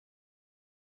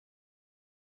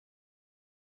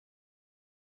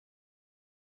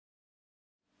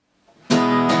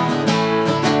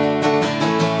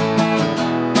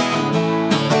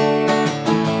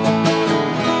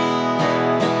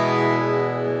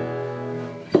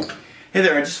Hey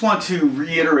there, I just want to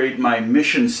reiterate my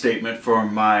mission statement for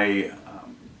my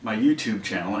YouTube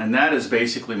channel, and that is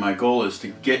basically my goal is to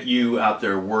get you out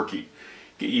there working.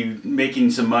 Get you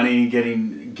making some money,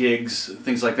 getting gigs,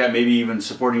 things like that, maybe even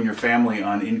supporting your family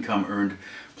on income earned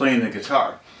playing the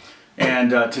guitar. And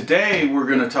today we're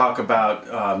going to talk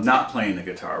about not playing the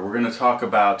guitar. We're going to talk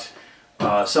about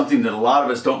something that a lot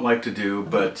of us don't like to do,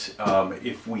 but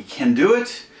if we can do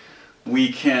it,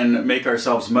 we can make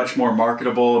ourselves much more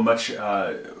marketable, much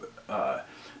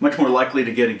more likely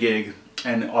to get a gig,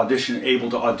 and able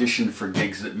to audition for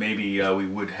gigs that maybe we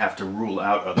would have to rule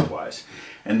out otherwise.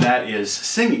 And that is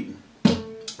singing.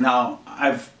 Now,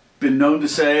 I've been known to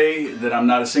say that I'm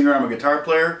not a singer, I'm a guitar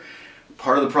player.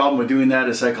 Part of the problem with doing that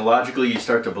is psychologically you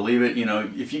start to believe it. You know,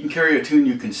 if you can carry a tune,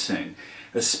 you can sing,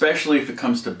 especially if it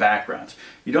comes to backgrounds.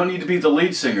 You don't need to be the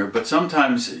lead singer, but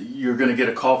sometimes you're going to get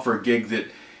a call for a gig that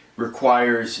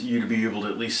requires you to be able to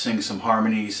at least sing some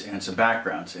harmonies and some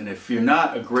backgrounds. And if you're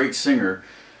not a great singer,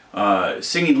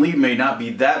 singing lead may not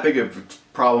be that big of a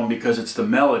problem because it's the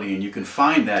melody and you can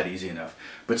find that easy enough.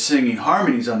 But singing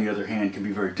harmonies, on the other hand, can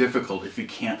be very difficult if you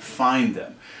can't find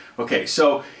them. Okay,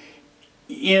 so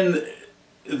in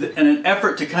an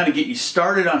effort to kind of get you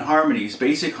started on harmonies,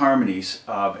 basic harmonies,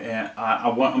 and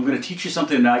I'm going to teach you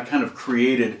something that I kind of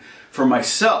created for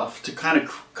myself to kind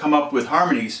of come up with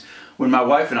harmonies. When my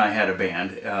wife and I had a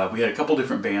band, we had a couple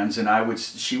different bands, and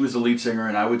she was the lead singer,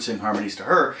 and I would sing harmonies to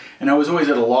her, and I was always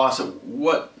at a loss of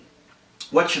what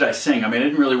should I sing. I mean,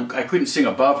 I couldn't sing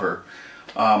above her.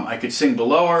 I could sing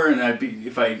below her, and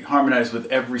if I harmonized with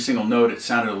every single note, it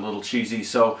sounded a little cheesy.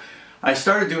 So I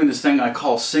started doing this thing I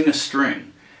call sing a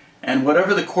string, and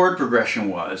whatever the chord progression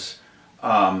was,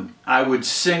 I would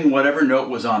sing whatever note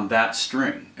was on that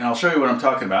string. And I'll show you what I'm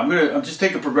talking about. I'll just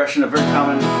take a progression, a very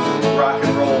common rock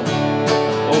and roll,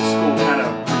 old school kind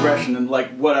of progression, and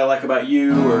like What I Like About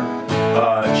You, or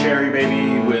Cherry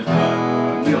Baby with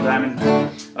Neil Diamond.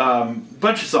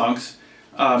 Bunch of songs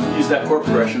use that chord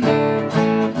progression.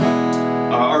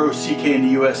 R.O.C.K. in the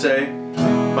USA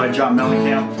by John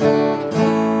Mellencamp.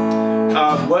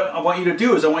 What I want you to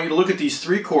do is I want you to look at these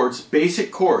three chords,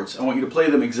 basic chords. I want you to play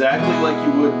them exactly like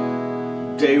you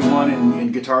would day one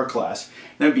in guitar class.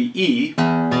 That would be E,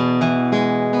 and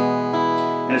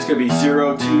it's going to be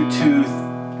 0, 2, 2,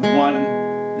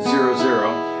 1, 0,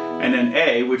 0, and then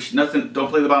A, which don't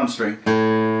play the bottom string.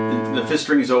 The fifth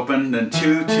string is open, then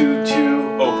 2, 2, 2,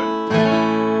 open.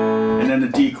 And then the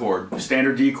D chord,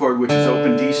 standard D chord, which is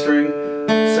open D string,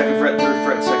 second fret, third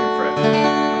fret, second fret.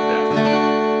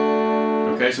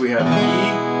 Okay, so we have E,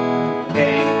 A,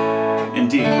 and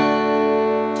D.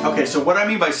 Okay, so what I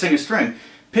mean by sing a string,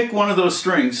 pick one of those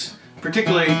strings,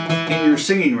 particularly in your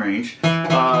singing range.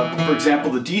 For example,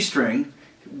 the D string,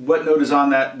 what note is on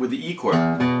that with the E chord?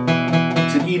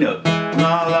 It's an E note.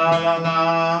 La, la, la,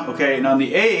 la. Okay, and on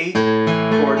the A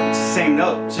chord, it's the same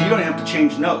note, so you don't have to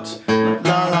change notes.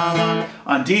 La, la, la.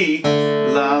 On D,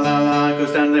 la, la, la, it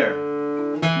goes down there.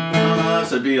 La, la,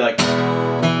 so it'd be like,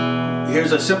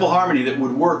 here's a simple harmony that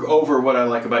would work over What I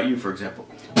Like About You, for example.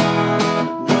 What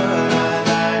I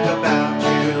like about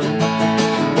you,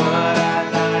 what I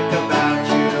like about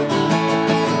you,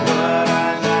 what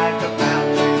I like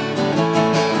about you,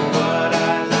 what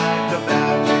I like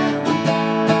about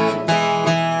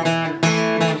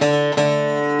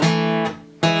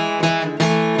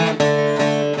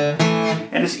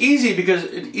you. And it's easy because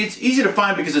it's easy to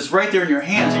find because it's right there in your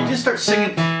hands. So you just start singing.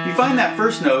 You find that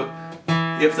first note.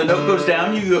 If the note goes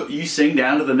down, you sing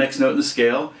down to the next note in the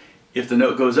scale. If the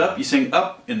note goes up, you sing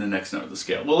up in the next note of the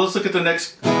scale. Well, let's look at the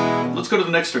next. Let's go to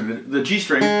the next string, the G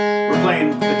string. We're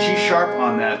playing the G sharp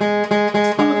on that,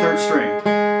 on the third string,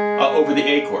 over the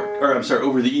A chord, or I'm sorry,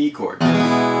 over the E chord.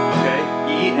 Okay,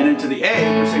 E, and into the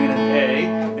A, we're singing an A,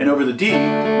 and over the D, we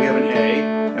have an A,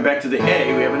 and back to the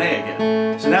A, we have an A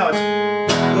again. So now it's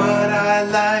what I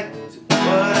like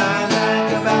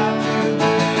about you.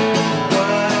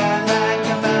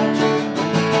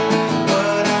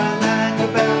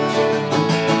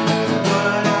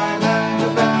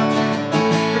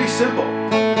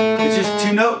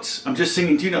 Notes. I'm just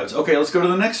singing two notes. Okay, let's go to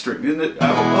the next string.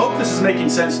 I hope this is making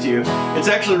sense to you. It's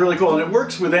actually really cool, and it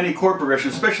works with any chord progression,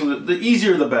 especially the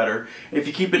easier the better. If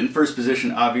you keep it in first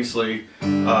position, obviously,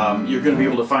 you're going to be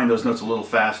able to find those notes a little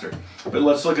faster. But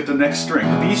let's look at the next string.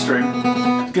 The B string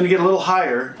is going to get a little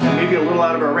higher, and maybe a little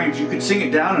out of our range. You could sing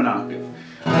it down an octave.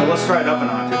 But let's try it up an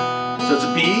octave. So it's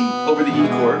a B over the E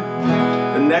chord.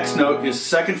 The next note is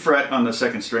second fret on the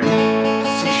second string.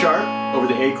 C sharp over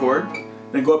the A chord.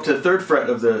 Then go up to the third fret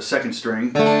of the second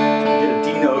string, get a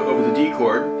D note over the D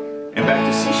chord, and back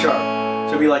to C sharp. So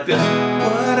it'll be like this.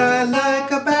 What I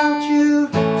like about you.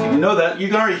 So you know that that you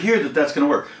can already hear that that's going to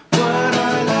work. What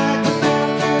I like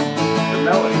about the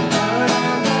melody.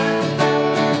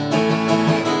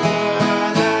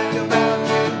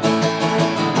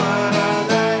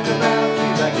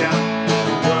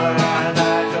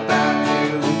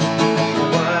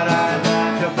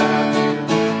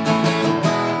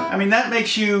 That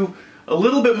makes you a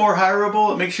little bit more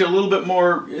hireable. It makes you a little bit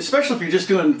more, especially if you're just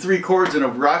doing 3 chords in a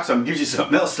rock song, gives you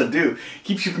something else to do.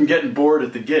 Keeps you from getting bored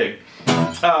at the gig.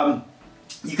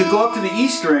 You could go up to the E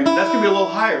string. That's going to be a little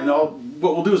higher. And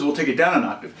what we'll do is we'll take it down an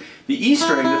octave. The E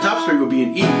string, the top string, will be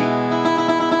an E,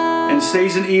 and it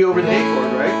stays in E over the A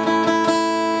chord, right?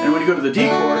 And when you go to the D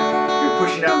chord, you're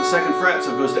pushing down the 2nd fret,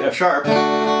 so it goes to F sharp.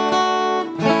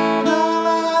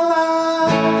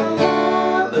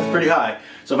 That's pretty high.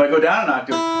 So if I go down an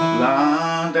octave,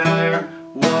 down there,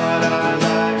 what I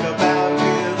like about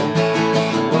you,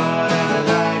 what I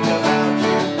like about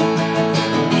you,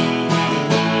 E,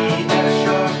 F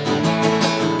sharp,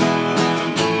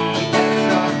 E, F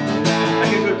sharp. I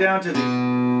could go down to the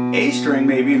A string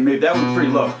maybe, and maybe that would be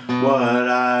pretty low. What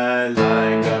I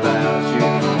like about you,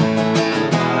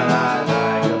 what I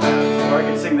like about you. Or I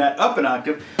could sing that up an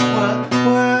octave. What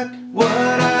I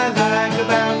like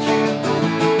about you.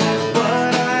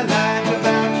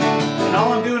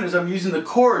 I'm using the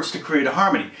chords to create a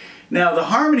harmony. Now the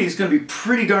harmony is going to be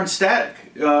pretty darn static.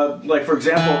 Like for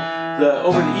example,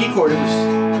 over the E chord, it was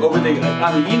on the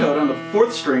E note on the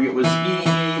 4th string, it was E, E,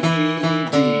 E,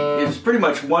 D. It's pretty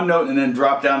much one note and then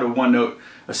drop down to one note,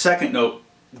 a 2nd note,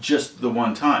 just the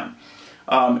one time.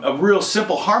 A real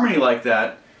simple harmony like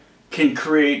that can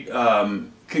create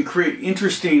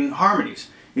interesting harmonies.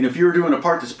 You know, if you were doing a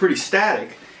part that's pretty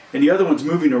static, and the other one's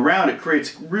moving around, it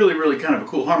creates really, really kind of a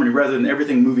cool harmony rather than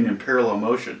everything moving in parallel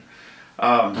motion.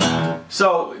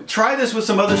 So try this with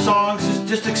some other songs,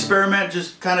 just experiment,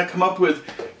 just kind of come up with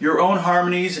your own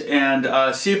harmonies and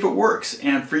see if it works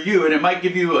and for you, and it might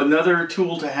give you another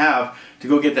tool to have to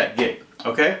go get that gig.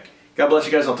 Okay? God bless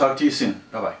you guys. I'll talk to you soon.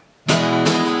 Bye-bye.